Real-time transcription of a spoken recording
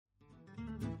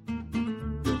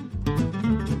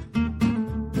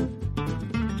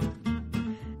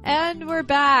And we're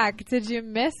back. Did you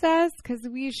miss us? Because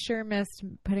we sure missed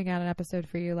putting out an episode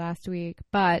for you last week.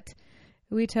 But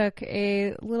we took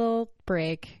a little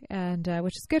break, and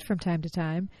which is good from time to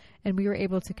time. And we were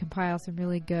able to compile some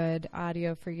really good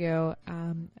audio for you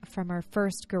from our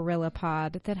first Gorilla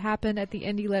Pod that happened at the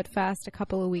Indie Lit Fest a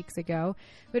couple of weeks ago.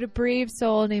 We had a brave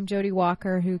soul named Jody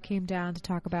Walker who came down to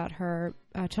talk about her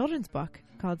children's book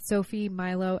called Sophie,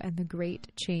 Milo, and the Great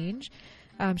Change.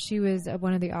 She was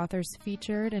one of the authors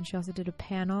featured, and she also did a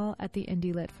panel at the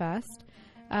Indie Lit Fest.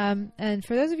 And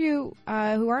for those of you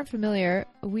who aren't familiar,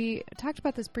 we talked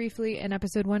about this briefly in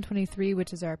episode 123,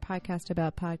 which is our podcast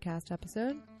about podcast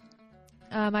episode.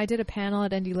 I did a panel at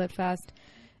Indie Lit Fest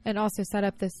and also set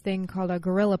up this thing called a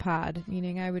Gorilla Pod,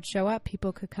 meaning I would show up,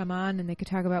 people could come on, and they could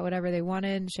talk about whatever they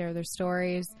wanted and share their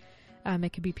stories.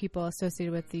 It could be people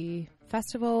associated with the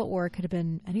festival, or it could have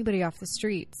been anybody off the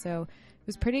street. So it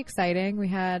was pretty exciting. We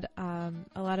had a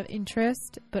lot of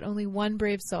interest, but only one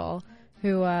brave soul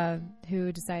who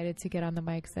decided to get on the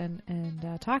mics and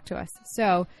talk to us.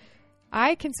 So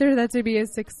I consider that to be a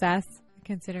success,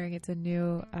 considering it's a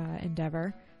new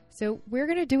endeavor. So we're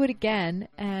going to do it again,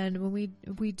 and when we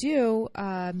do,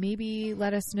 maybe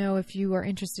let us know if you are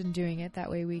interested in doing it.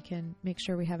 That way we can make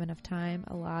sure we have enough time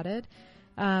allotted.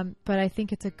 But I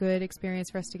think it's a good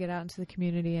experience for us to get out into the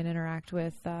community and interact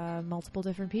with multiple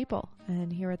different people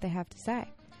and hear what they have to say.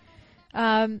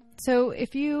 So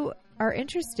if you are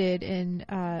interested in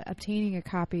obtaining a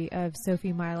copy of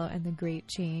Sophie, Milo, and the Great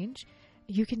Change,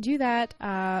 you can do that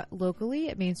locally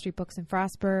at Main Street Books in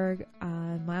Frostburg,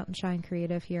 Mountain Shine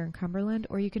Creative here in Cumberland,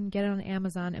 or you can get it on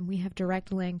Amazon, and we have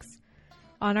direct links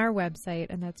on our website,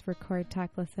 and that's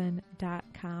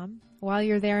recordtalklisten.com. While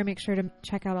you're there, make sure to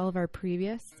check out all of our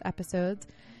previous episodes,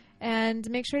 and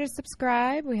make sure to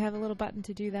subscribe. We have a little button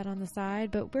to do that on the side,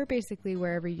 but we're basically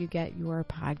wherever you get your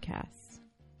podcasts.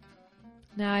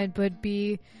 Now, it would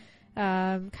be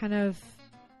kind of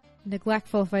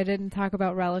neglectful if I didn't talk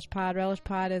about Relish Pod. Relish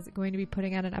Pod is going to be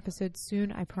putting out an episode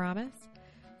soon, I promise.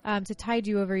 To tide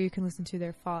you over, you can listen to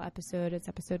their fall episode. It's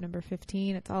episode number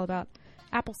 15. It's all about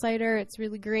apple cider. It's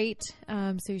really great,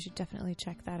 so you should definitely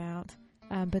check that out.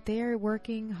 But they are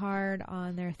working hard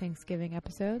on their Thanksgiving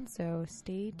episode, so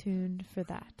stay tuned for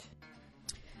that.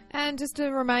 And just a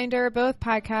reminder, both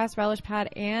podcasts, Relish Pod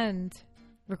and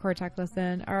Record Talk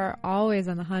Listen, are always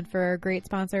on the hunt for great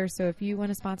sponsors. So if you want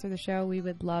to sponsor the show, we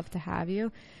would love to have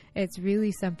you. It's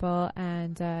really simple,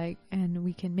 and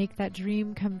we can make that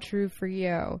dream come true for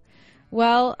you.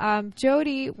 Well,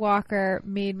 Jody Walker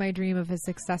made my dream of a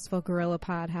successful Gorilla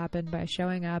Pod happen by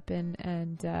showing up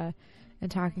and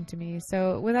talking to me.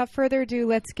 So without further ado,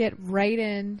 let's get right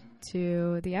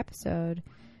into the episode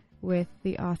with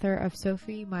the author of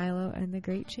Sophie, Milo, and the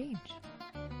Great Change.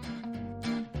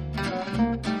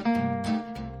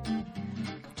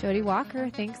 Jody Walker,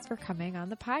 thanks for coming on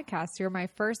the podcast. You're my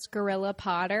first Gorilla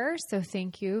Podder, so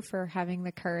thank you for having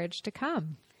the courage to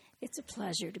come. It's a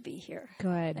pleasure to be here.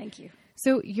 Good. Thank you.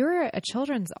 So you're a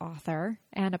children's author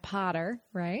and a podder,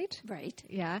 right? Right.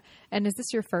 Yeah. And is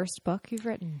this your first book you've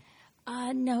written?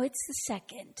 No, it's the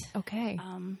second. Okay.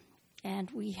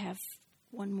 And we have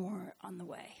one more on the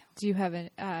way. Do you have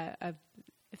a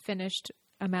finished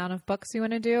amount of books you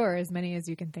want to do, or as many as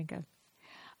you can think of?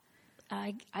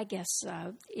 I guess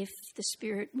if the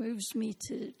spirit moves me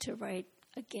to write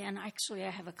again, actually I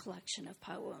have a collection of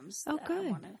poems that I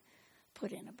want to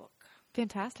put in a book.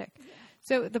 Fantastic. Yeah.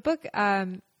 So the book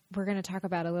we're going to talk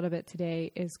about a little bit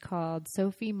today is called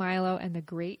Sophie, Milo, and the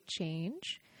Great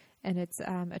Change, and it's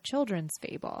a children's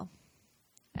fable.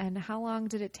 And how long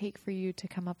did it take for you to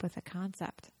come up with a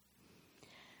concept?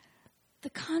 The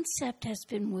concept has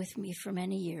been with me for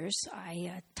many years.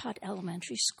 I taught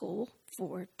elementary school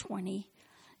for 20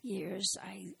 years.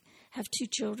 I have 2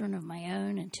 children of my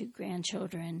own and 2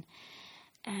 grandchildren.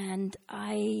 And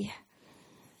I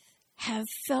have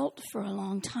felt for a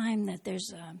long time that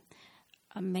there's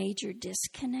a major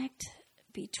disconnect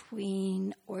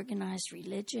between organized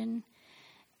religion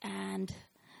and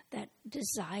that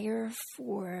desire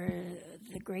for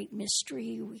the great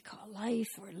mystery we call life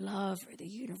or love or the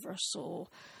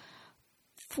universal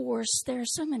force. There are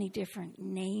so many different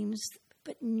names,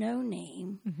 but no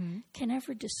name can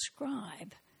ever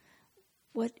describe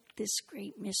what this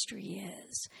great mystery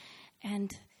is.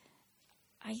 And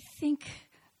I think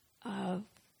our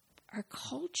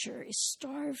culture is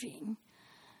starving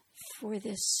for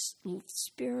this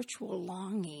spiritual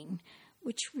longing,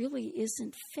 which really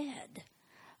isn't fed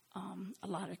a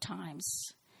lot of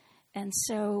times. And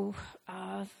so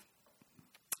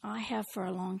I have for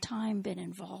a long time been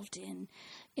involved in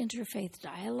interfaith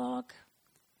dialogue,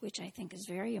 which I think is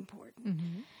very important.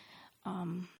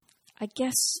 I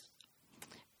guess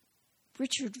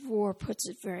Richard Rohr puts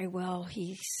it very well.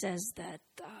 He says that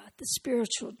the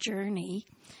spiritual journey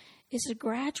is a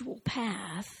gradual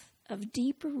path of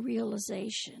deeper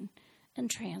realization and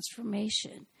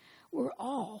transformation. We're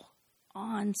all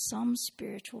on some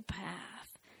spiritual path.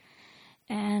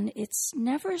 And it's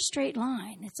never a straight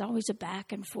line. It's always a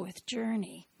back and forth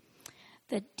journey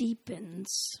that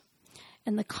deepens.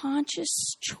 And the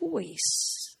conscious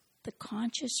choice, the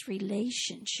conscious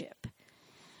relationship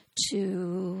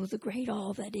to the great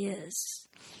all that is,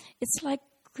 it's like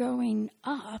growing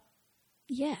up,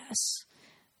 yes,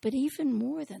 but even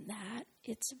more than that,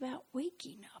 it's about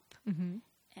waking up. Mm-hmm.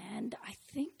 And I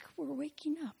think we're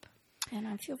waking up, and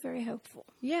I feel very hopeful.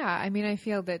 Yeah, I mean, I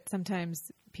feel that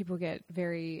sometimes people get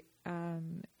very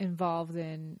involved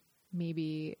in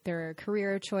maybe their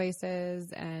career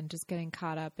choices and just getting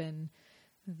caught up in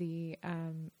the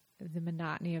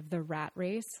monotony of the rat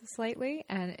race slightly,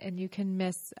 and you can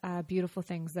miss beautiful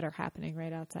things that are happening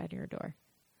right outside your door.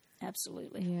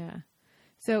 Absolutely. Yeah.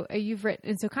 So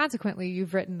consequently,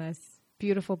 you've written this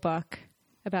beautiful book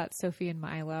about Sophie and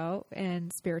Milo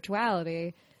and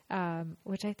spirituality,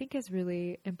 which I think is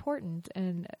really important,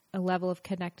 and a level of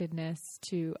connectedness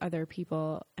to other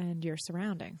people and your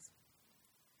surroundings.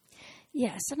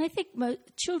 Yes, and I think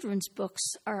children's books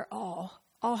are all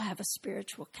have a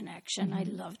spiritual connection. I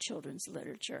love children's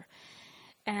literature.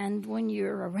 And when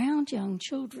you're around young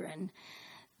children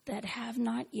that have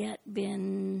not yet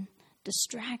been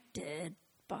distracted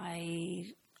by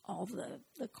all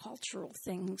the cultural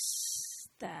things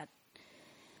that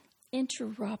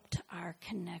interrupt our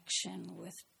connection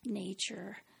with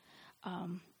nature,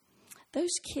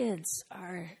 those kids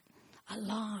are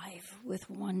alive with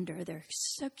wonder. They're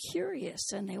so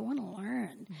curious and they want to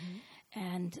learn. Mm-hmm.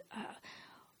 And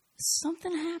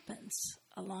something happens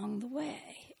along the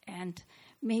way. And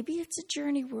maybe it's a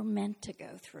journey we're meant to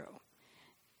go through.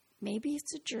 Maybe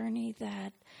it's a journey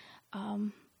that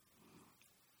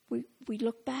we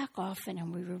look back often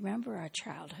and we remember our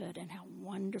childhood and how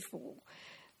wonderful.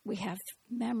 We have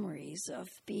memories of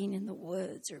being in the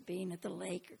woods or being at the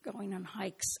lake or going on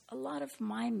hikes. A lot of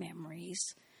my memories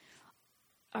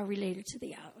are related to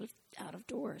the out of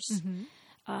doors.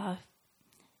 Mm-hmm.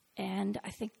 And I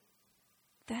think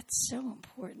that's so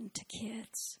important to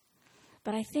kids.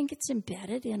 But I think it's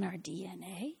embedded in our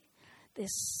DNA,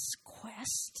 this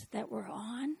quest that we're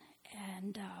on,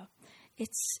 and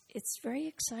it's very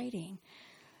exciting.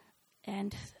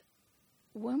 And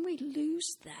when we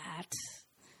lose that,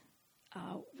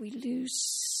 we lose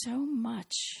so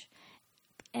much.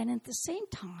 And at the same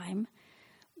time,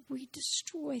 we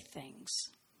destroy things.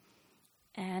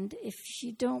 And if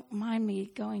you don't mind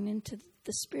me going into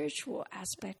the spiritual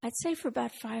aspect, I'd say for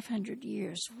about 500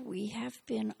 years, we have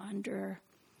been under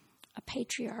a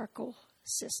patriarchal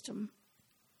system,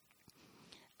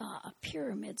 a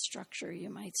pyramid structure, you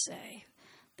might say,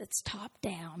 that's top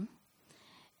down.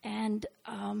 And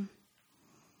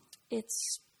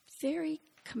it's very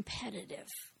competitive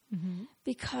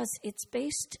because it's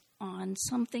based on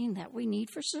something that we need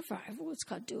for survival. It's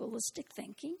called dualistic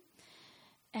thinking.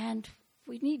 And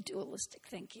we need dualistic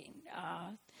thinking,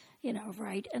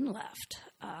 right and left,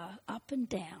 up and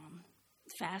down,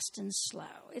 fast and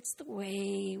slow. It's the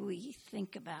way we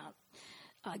think about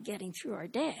getting through our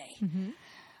day. Mm-hmm.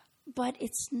 But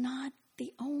it's not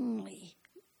the only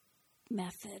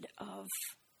method of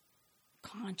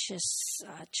conscious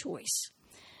choice.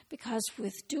 Because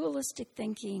with dualistic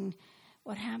thinking,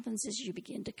 what happens is you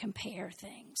begin to compare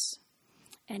things.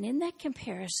 And in that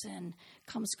comparison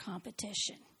comes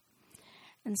competition.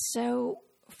 And so,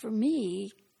 for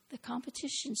me, the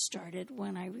competition started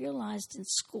when I realized in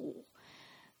school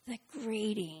that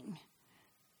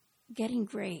getting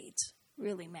grades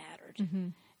really mattered. Mm-hmm.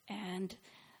 And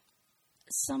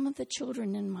some of the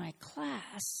children in my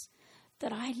class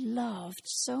that I loved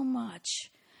so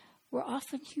much were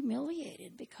often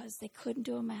humiliated because they couldn't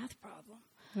do a math problem.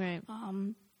 Right.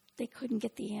 They couldn't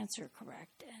get the answer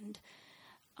correct. And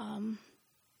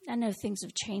I know things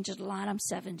have changed a lot. I'm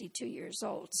 72 years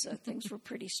old, so things were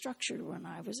pretty structured when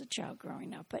I was a child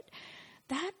growing up. But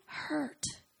that hurt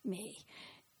me.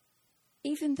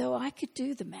 Even though I could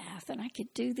do the math and I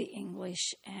could do the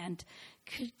English and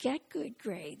could get good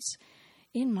grades,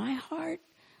 in my heart,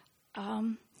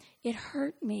 it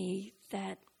hurt me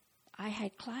that I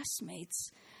had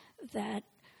classmates that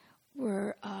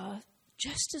were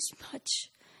just as much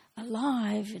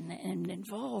alive and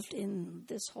involved in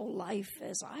this whole life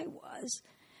as I was.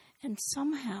 And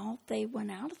somehow they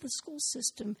went out of the school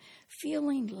system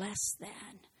feeling less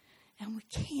than. And we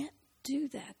can't do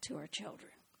that to our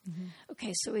children. Mm-hmm.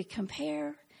 Okay, so we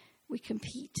compare, we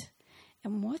compete.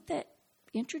 And what that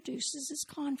introduces is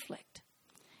conflict.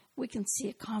 We can see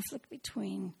a conflict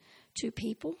between two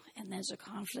people, and there's a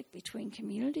conflict between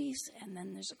communities, and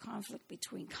then there's a conflict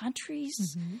between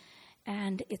countries,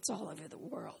 and it's all over the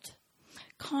world.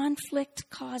 Conflict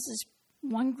causes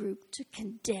one group to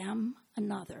condemn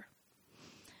another.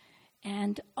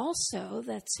 And also,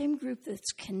 that same group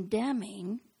that's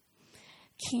condemning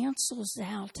cancels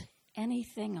out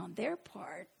anything on their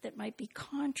part that might be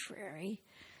contrary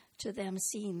to them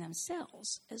seeing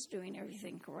themselves as doing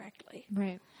everything correctly.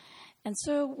 Right. And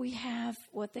so we have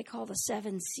what they call the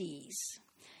 7 C's.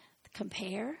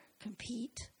 Compare,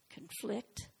 compete,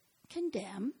 conflict,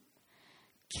 condemn,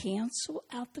 cancel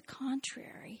out the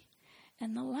contrary,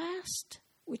 and the last,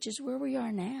 which is where we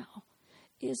are now,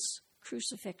 is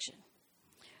crucifixion.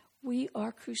 We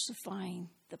are crucifying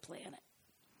the planet.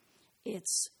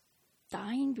 It's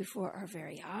dying before our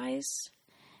very eyes,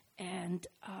 and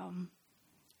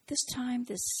this time,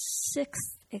 the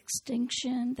 6th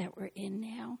extinction that we're in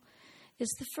now is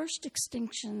the first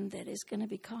extinction that is going to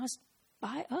be caused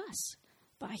by us,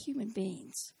 by human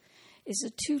beings. Is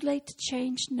it too late to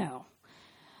change? No.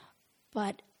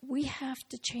 But we have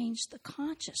to change the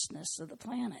consciousness of the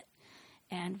planet.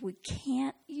 And we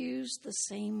can't use the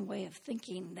same way of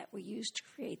thinking that we used to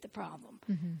create the problem.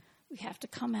 We have to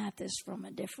come at this from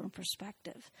a different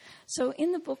perspective. So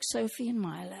in the book Sophie and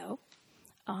Milo,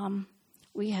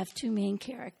 we have 2 main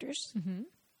characters.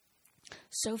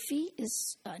 Sophie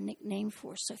is a nickname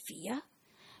for Sophia,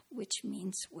 which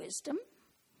means wisdom.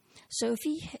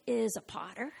 Sophie is a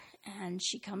potter, and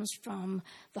she comes from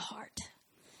the heart.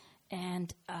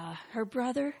 And her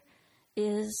brother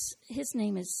his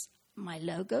name is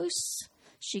Milogos.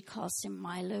 She calls him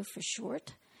Milo for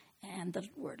short. And the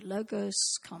word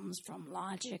logos comes from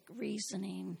logic,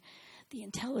 reasoning, the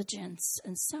intelligence,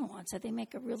 and so on. So they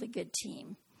make a really good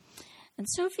team. And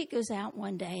Sophie goes out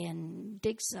one day and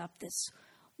digs up this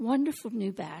wonderful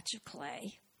new batch of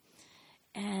clay.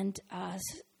 And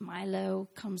Milo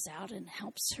comes out and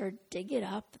helps her dig it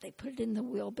up. They put it in the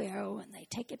wheelbarrow and they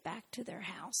take it back to their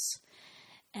house.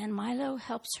 And Milo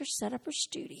helps her set up her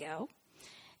studio.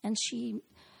 And she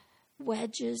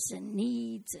wedges and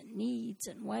kneads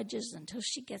and wedges until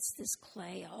she gets this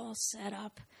clay all set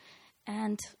up.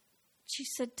 And she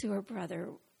said to her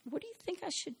brother, "What do you think I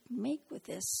should make with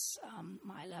this,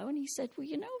 Milo?" And he said, "Well,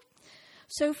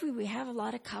 Sophie, we have a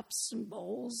lot of cups and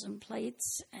bowls and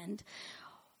plates, and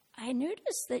I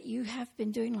noticed that you have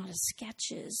been doing a lot of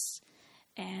sketches,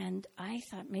 and I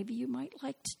thought maybe you might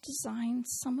like to design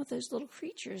some of those little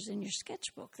creatures in your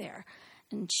sketchbook there."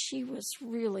 And she was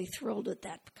really thrilled at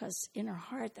that because in her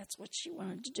heart, that's what she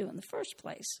wanted to do in the first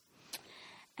place.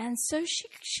 And so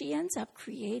she ends up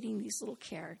creating these little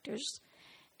characters,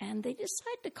 and they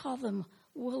decide to call them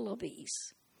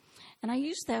Willoughbys. And I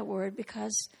use that word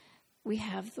because we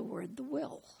have the word the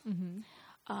will,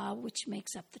 which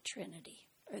makes up the Trinity,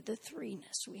 or the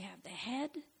threeness. We have the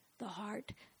head, the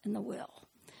heart, and the will.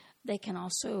 They can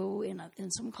also,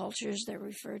 in some cultures, they're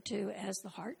referred to as the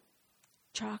heart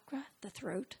chakra, the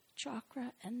throat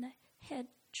chakra, and the head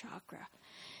chakra.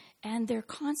 And they're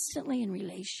constantly in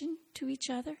relation to each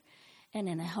other. And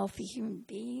in a healthy human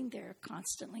being, they're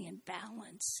constantly in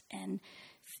balance and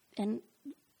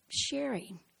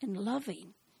sharing and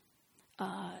loving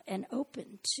and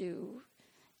open to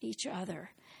each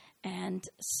other. And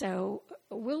so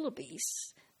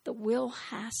Willoughbys, the will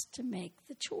has to make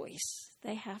the choice.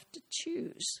 They have to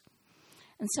choose.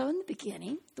 And so in the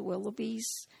beginning, the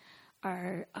Willoughbys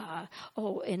are,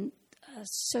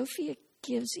 Sophia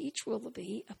gives each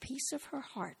Willoughby a piece of her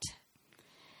heart.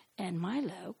 And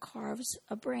Milo carves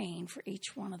a brain for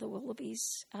each one of the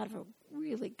Willoughbys out of a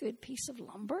really good piece of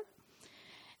lumber.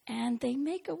 And they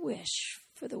make a wish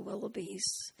for the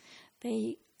Willoughbys.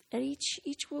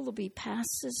 Each Willoughby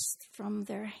passes from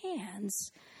their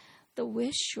hands the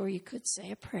wish, or you could say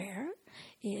a prayer,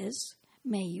 is,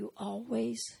 "May you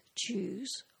always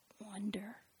choose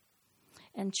wonder."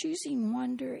 And choosing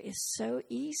wonder is so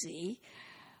easy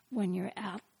when you're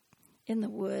out in the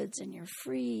woods and you're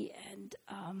free and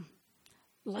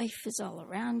life is all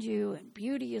around you and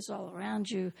beauty is all around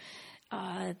you.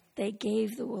 They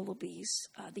gave the Willoughbys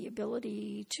the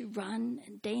ability to run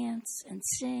and dance and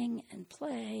sing and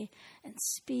play and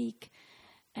speak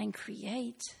and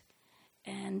create.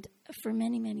 And for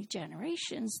many, many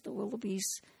generations, the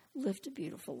Willoughbys lived a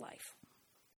beautiful life.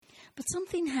 But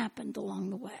something happened along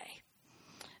the way.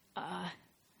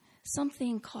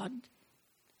 Something called,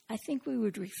 I think we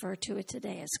would refer to it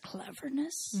today as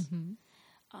cleverness,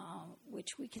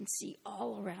 which we can see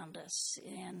all around us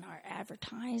in our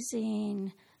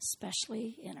advertising,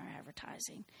 especially in our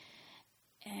advertising,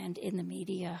 and in the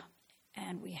media,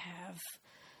 and we have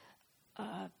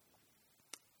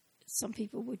some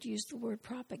people would use the word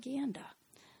propaganda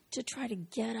to try to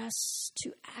get us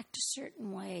to act a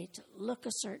certain way, to look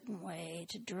a certain way,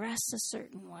 to dress a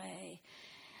certain way.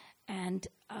 And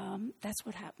that's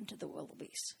what happened to the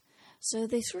Willoughbys. So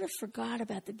they sort of forgot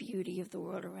about the beauty of the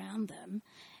world around them,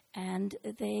 and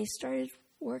they started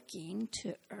working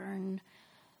to earn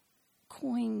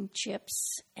coin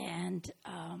chips, and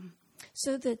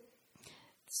so that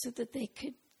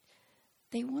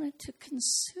they wanted to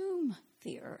consume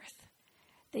the earth.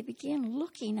 They began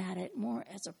looking at it more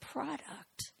as a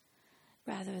product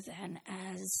rather than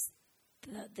as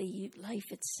the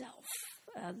life itself,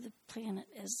 the planet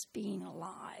as being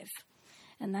alive.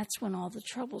 And that's when all the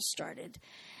trouble started.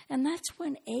 And that's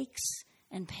when aches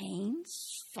and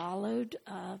pains followed.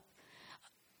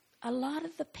 A lot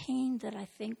of the pain that I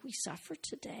think we suffer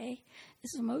today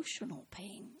is emotional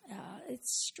pain.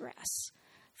 It's stress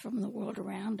from the world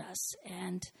around us.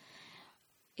 And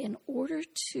in order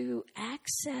to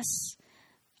access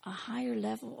a higher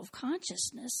level of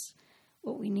consciousness,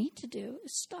 what we need to do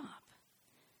is stop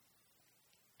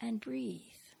and breathe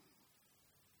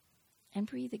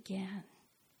again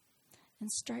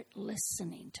and start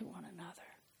listening to one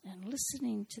another and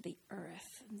listening to the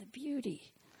earth and the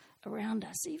beauty around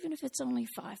us, even if it's only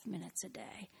 5 minutes a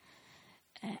day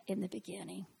in the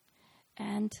beginning.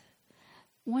 And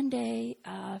one day,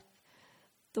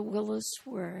 the Willows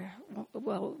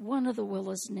one of the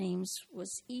Willows' names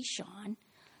was Ishan.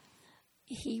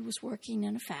 He was working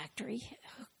in a factory,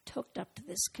 hooked up to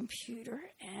this computer,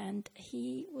 and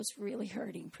he was really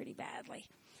hurting pretty badly.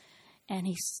 And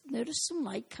he noticed some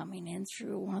light coming in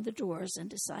through one of the doors and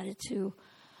decided to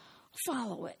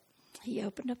follow it. He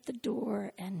opened up the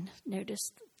door and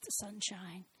noticed the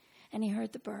sunshine, and he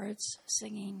heard the birds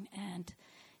singing, and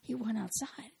he went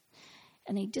outside.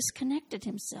 And he disconnected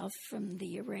himself from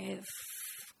the array of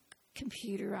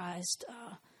computerized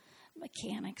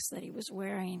mechanics that he was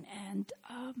wearing. And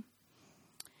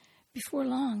before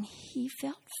long, he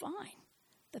felt fine.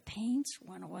 The pains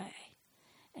went away.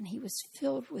 And he was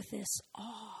filled with this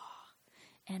awe.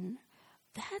 And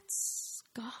that's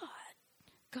God.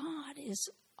 God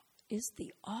is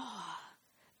the awe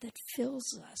that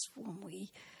fills us when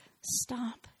we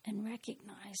stop and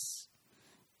recognize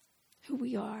who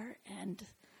we are and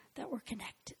that we're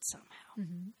connected somehow.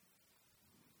 Mm-hmm.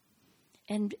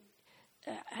 And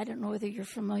I don't know whether you're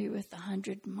familiar with the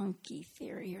 100 monkey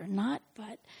theory or not,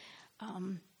 but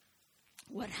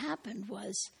what happened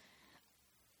was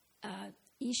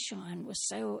Ishan was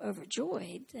so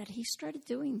overjoyed that he started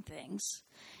doing things.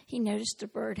 He noticed a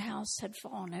birdhouse had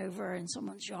fallen over in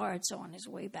someone's yard, so on his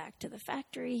way back to the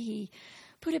factory, he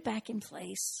put it back in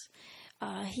place.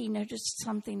 He noticed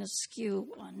something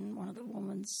askew on one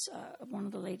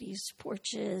of the ladies'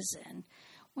 porches and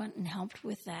went and helped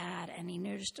with that. And he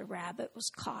noticed a rabbit was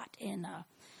caught in a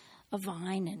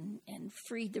vine and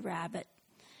freed the rabbit.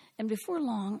 And before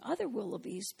long, other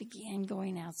Willoughbys began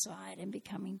going outside and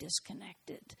becoming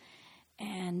disconnected.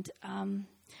 And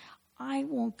I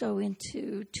won't go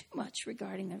into too much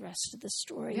regarding the rest of the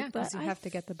story. Yeah, because but you have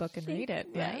to get the book and read it.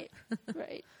 Right,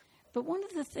 right. But one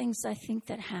of the things I think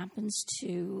that happens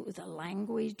to the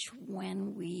language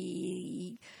when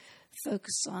we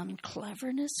focus on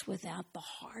cleverness without the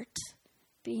heart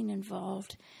being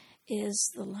involved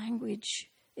is the language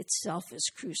itself is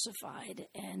crucified.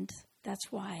 And that's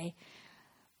why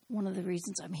one of the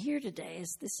reasons I'm here today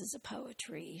is this is a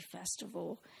poetry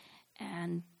festival.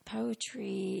 And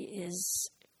poetry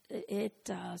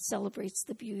celebrates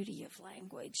the beauty of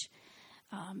language.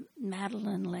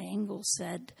 Madeleine L'Engle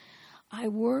said, "I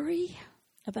worry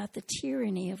about the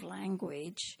tyranny of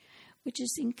language, which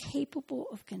is incapable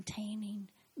of containing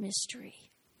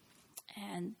mystery."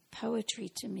 And poetry,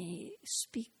 to me,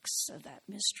 speaks of that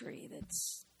mystery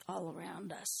that's all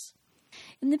around us.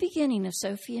 In the beginning of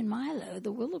Sophie and Milo,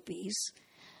 the Willoughbys,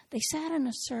 they sat in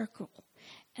a circle,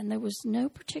 and there was no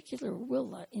particular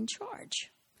Willa in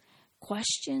charge.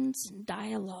 Questions and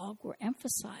dialogue were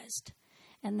emphasized,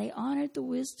 and they honored the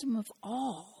wisdom of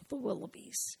all the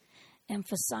Willoughbys,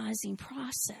 emphasizing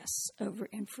process over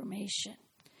information.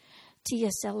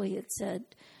 T.S. Eliot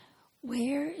said,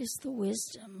 "Where is the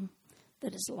wisdom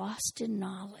that is lost in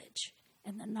knowledge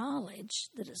and the knowledge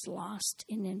that is lost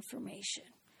in information?"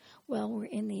 Well, we're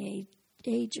in the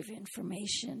age of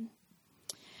information.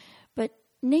 But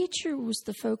nature was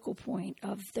the focal point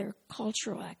of their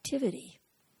cultural activity,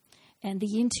 and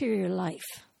the interior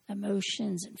life,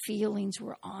 emotions and feelings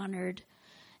were honored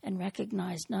and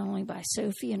recognized not only by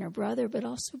Sophie and her brother, but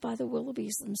also by the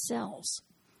Willoughbys themselves.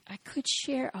 I could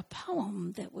share a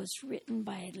poem that was written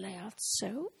by Lao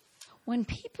Tzu, When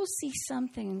people see some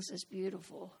things as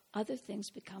beautiful, other things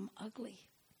become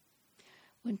ugly.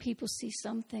 When people see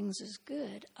some things as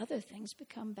good, other things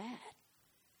become bad.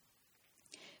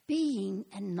 Being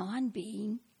and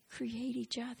non-being create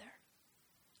each other.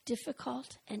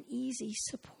 Difficult and easy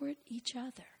support each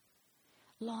other.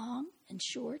 Long and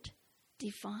short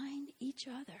define each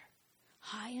other.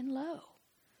 High and low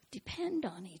depend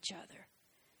on each other.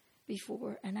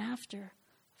 Before and after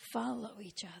follow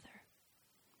each other.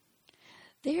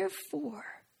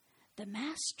 Therefore, the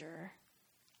master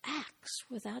acts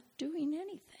without doing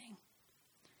anything.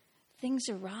 Things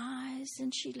arise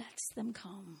and she lets them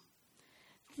come.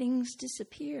 Things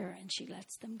disappear and she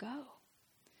lets them go.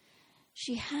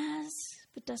 She has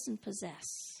but doesn't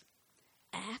possess,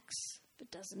 acts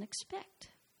but doesn't expect.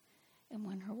 And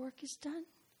when her work is done,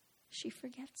 she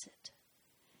forgets it.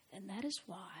 And that is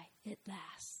why it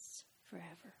lasts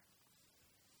forever.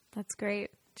 That's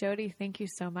great. Jody, thank you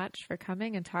so much for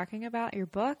coming and talking about your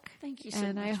book. Thank you so much.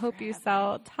 And I hope you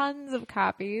sell tons of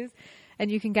copies.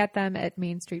 And you can get them at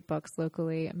Main Street Books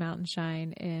locally, Mountain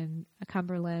Shine in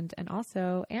Cumberland, and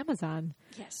also Amazon.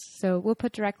 Yes. So we'll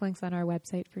put direct links on our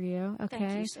website for you. Okay.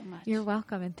 Thank you so much. You're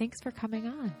welcome. And thanks for coming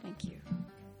on. Thank you.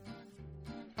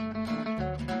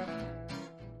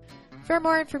 For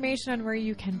more information on where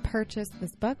you can purchase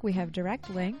this book, we have direct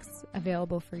links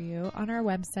available for you on our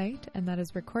website, and that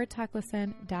is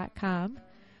recordtalklisten.com.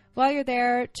 While you're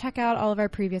there, check out all of our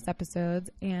previous episodes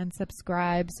and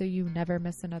subscribe so you never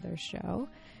miss another show.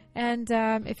 And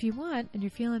if you want and you're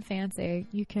feeling fancy,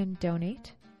 you can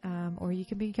donate or you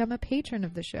can become a patron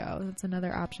of the show. That's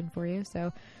another option for you.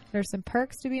 So there's some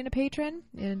perks to being a patron.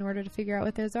 In order to figure out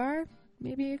what those are,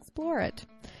 maybe explore it.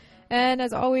 And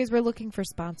as always, we're looking for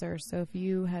sponsors. So if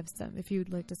you'd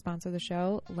like to sponsor the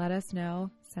show, let us know.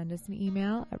 Send us an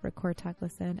email at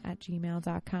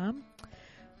recordtalklisten@gmail.com.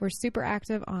 We're super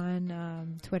active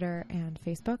on Twitter and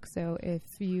Facebook. So if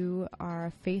you are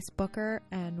a Facebooker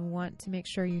and want to make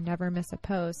sure you never miss a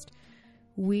post,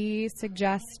 we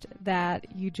suggest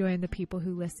that you join the People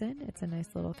Who Listen. It's a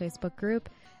nice little Facebook group.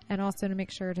 And also to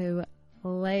make sure to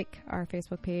like our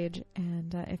Facebook page,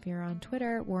 and if you're on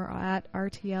Twitter, we're at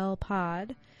RTL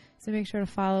Pod, so make sure to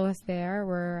follow us there.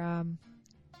 We're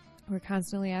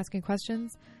constantly asking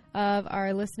questions of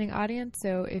our listening audience,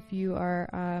 so if you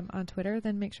are on Twitter,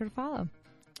 then make sure to follow.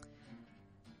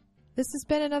 This has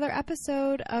been another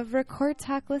episode of Record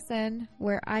Talk Listen,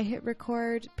 where I hit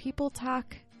record, people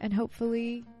talk, and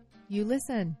hopefully you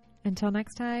listen. Until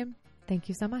next time, thank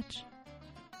you so much.